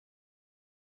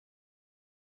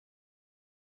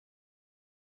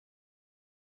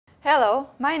Hello,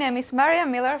 my name is Maria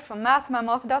Miller from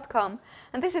mathmammoth.com,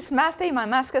 and this is Mathy, my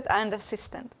mascot and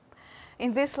assistant.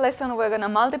 In this lesson we're going to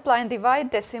multiply and divide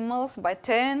decimals by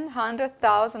 10, 100,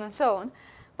 1,000 and so on,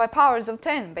 by powers of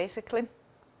 10 basically.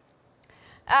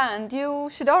 And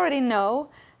you should already know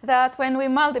that when we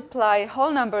multiply whole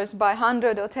numbers by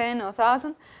 100 or 10 or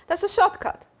 1,000, there's a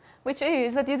shortcut, which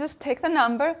is that you just take the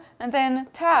number and then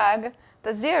tag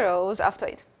the zeros after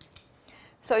it.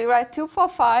 So you write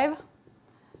 245,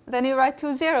 then you write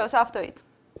 2 zeros after it,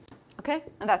 okay?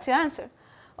 And that's your answer.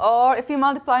 Or if you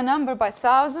multiply a number by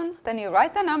 1,000, then you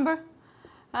write the number,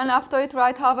 and after it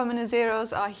write however many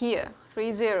zeros are here,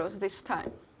 3 zeros this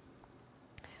time.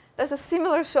 There's a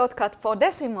similar shortcut for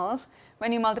decimals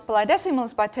when you multiply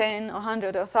decimals by 10 or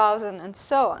 100 or 1,000 and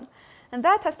so on. And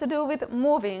that has to do with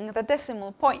moving the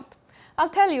decimal point. I'll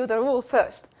tell you the rule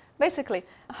first. Basically,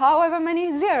 however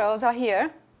many zeros are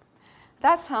here,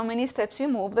 that's how many steps you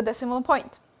move the decimal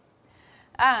point.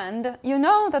 And you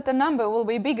know that the number will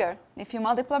be bigger. If you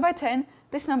multiply by 10,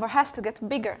 this number has to get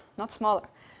bigger, not smaller.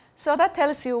 So that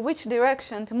tells you which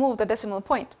direction to move the decimal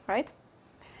point, right?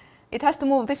 It has to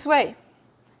move this way.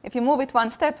 If you move it one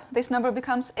step, this number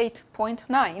becomes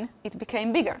 8.9. It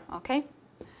became bigger, okay?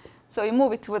 So you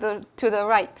move it to the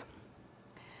right.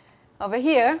 Over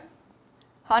here,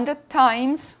 100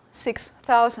 times 6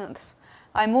 thousandths.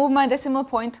 I move my decimal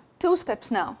point 2 steps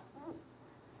now.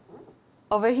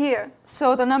 Over here,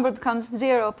 so the number becomes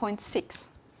 0.6,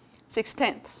 6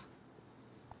 tenths.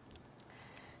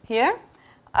 Here,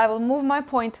 I will move my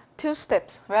point 2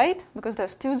 steps, right? Because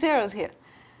there's 2 zeros here.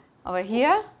 Over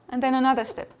here, and then another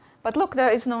step. But look, there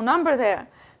is no number there.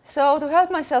 So to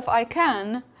help myself, I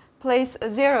can place a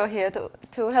 0 here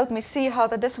to help me see how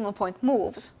the decimal point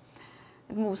moves.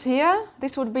 It moves here,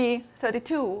 this would be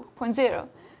 32.0.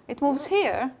 It moves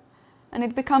here, and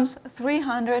it becomes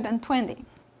 320.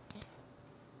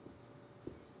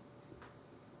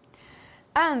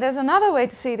 And there's another way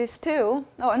to see this too,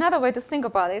 or another way to think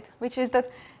about it, which is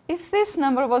that if this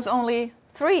number was only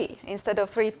 3 instead of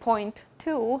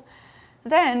 3.2,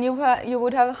 then you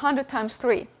would have 100 times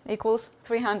 3 equals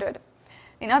 300.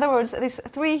 In other words, this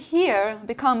 3 here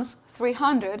becomes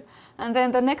 300, and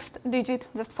then the next digit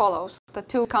just follows. The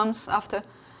 2 comes after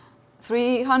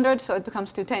 300, so it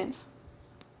becomes 2 tenths.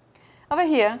 Over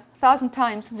here, 1,000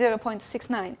 times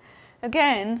 0.69.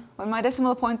 Again, when my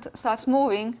decimal point starts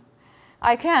moving,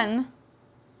 I can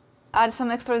add some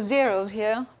extra zeros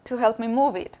here to help me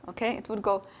move it, okay? It would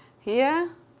go here,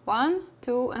 1,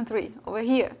 2, and 3, over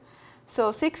here.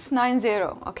 So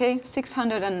 690, okay?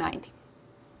 690.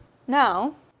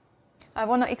 Now, I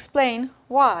want to explain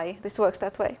why this works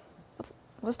that way.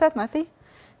 What's that, Mathy?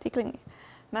 Tickling me.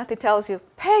 Mathy tells you,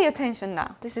 pay attention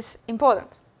now, this is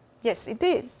important. Yes, it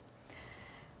is.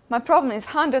 My problem is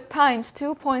 100 times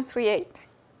 2.38.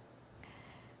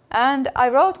 And I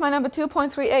wrote my number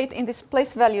 2.38 in this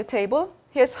place value table.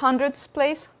 Here's hundredths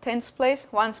place, tenths place,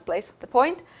 ones place. The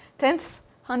point, tenths,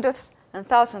 hundredths, and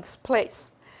thousandths place.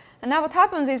 And now what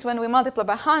happens is when we multiply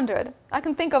by 100, I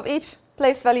can think of each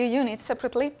place value unit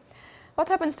separately. What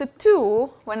happens to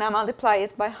 2 when I multiply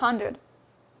it by 100?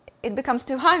 It becomes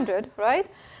 200, right?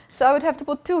 So I would have to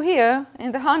put 2 here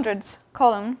in the hundreds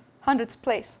column, hundreds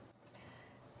place.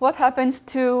 What happens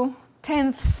to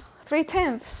tenths, 3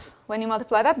 tenths, when you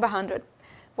multiply that by 100?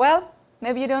 Well,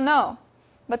 maybe you don't know,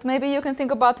 but maybe you can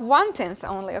think about 1 tenth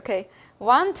only, okay?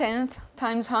 1 tenth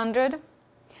times 100.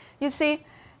 You see,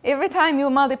 every time you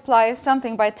multiply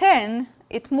something by 10,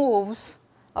 it moves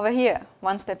over here,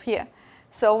 1 step here.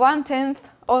 So 1 tenth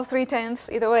or 3 tenths,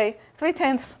 either way, 3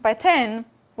 tenths by 10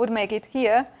 would make it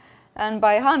here, and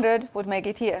by 100 would make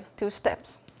it here, 2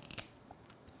 steps.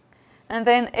 And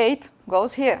then 8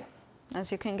 goes here, as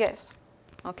you can guess,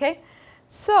 okay?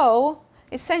 So,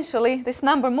 essentially, this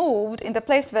number moved in the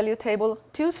place value table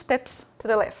 2 steps to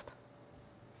the left.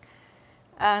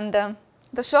 And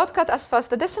the shortcut as far as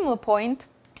the decimal point,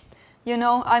 you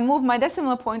know, I move my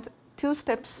decimal point 2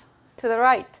 steps to the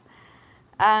right,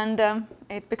 and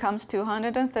it becomes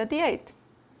 238.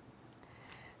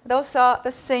 Those are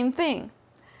the same thing.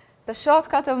 The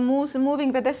shortcut of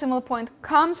moving the decimal point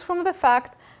comes from the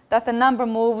fact that the number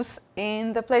moves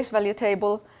in the place value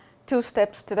table 2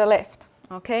 steps to the left.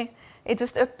 Okay? It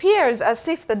just appears as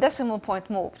if the decimal point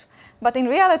moved, but in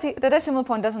reality the decimal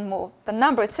point doesn't move. The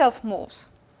number itself moves.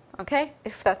 Okay?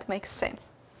 If that makes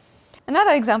sense.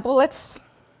 Another example, let's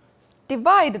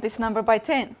divide this number by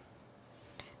 10.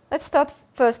 Let's start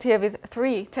first here with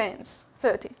 3 tenths,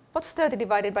 30. What's 30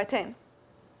 divided by 10?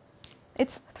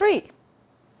 It's 3,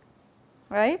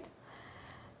 right?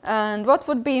 And what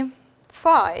would be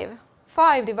 5?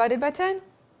 5 divided by 10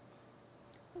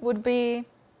 would be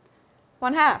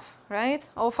 1/2, right?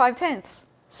 Or 5/10.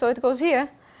 So it goes here,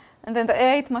 and then the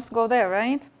 8 must go there,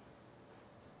 right?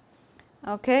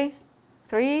 Okay,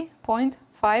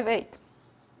 3.58.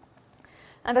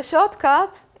 And the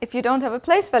shortcut, if you don't have a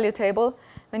place value table,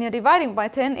 when you're dividing by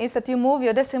 10, is that you move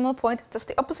your decimal point just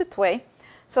the opposite way,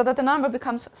 so that the number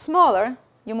becomes smaller.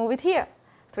 You move it here,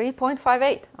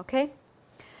 3.58, okay?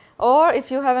 Or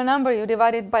if you have a number you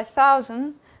divided by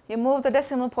 1,000, you move the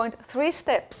decimal point 3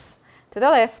 steps to the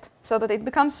left so that it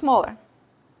becomes smaller,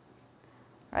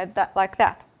 right? Like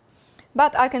that.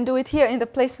 But I can do it here in the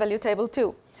place value table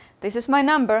too. This is my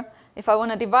number. If I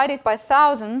want to divide it by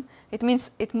 1,000, it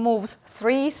means it moves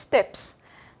 3 steps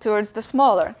towards the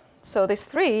smaller. So this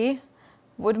 3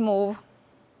 would move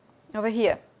over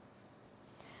here.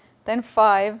 Then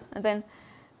 5, and then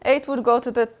 8 would go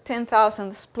to the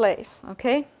 10,000th place,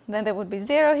 okay? Then there would be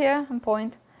 0 here and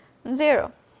point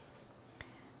 0.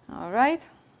 All right.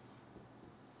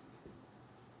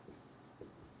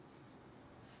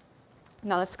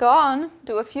 Now let's go on,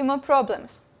 do a few more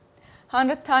problems.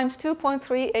 100 times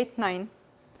 2.389.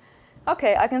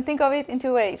 Okay, I can think of it in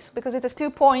 2 ways. Because it is 2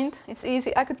 point, it's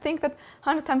easy. I could think that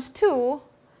 100 times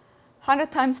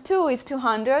 2 is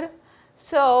 200.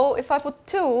 So if I put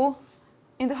 2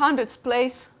 in the hundreds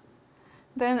place,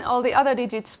 then all the other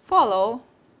digits follow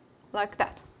like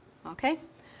that, okay?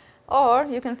 Or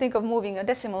you can think of moving a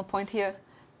decimal point here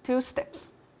 2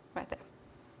 steps, right there.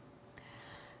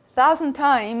 1,000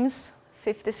 times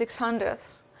 56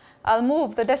 hundredths. I'll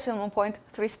move the decimal point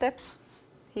 3 steps,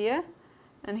 here,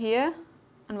 and 1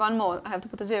 more. I have to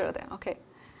put a 0 there, okay.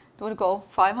 It would go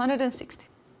 560.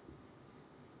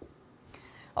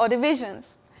 Or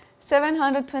divisions.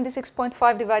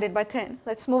 726.5 divided by 10.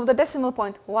 Let's move the decimal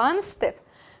point 1 step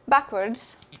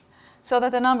backwards so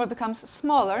that the number becomes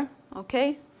smaller,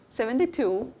 okay.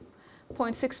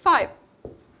 72.65.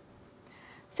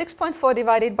 6.4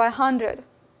 divided by 100.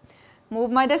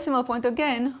 Move my decimal point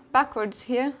again backwards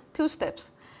here 2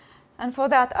 steps. And for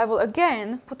that I will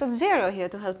again put a 0 here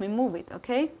to help me move it,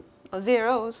 okay? Or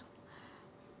zeros.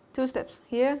 2 steps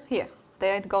here, here.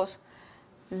 There it goes.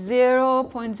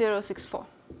 0.064.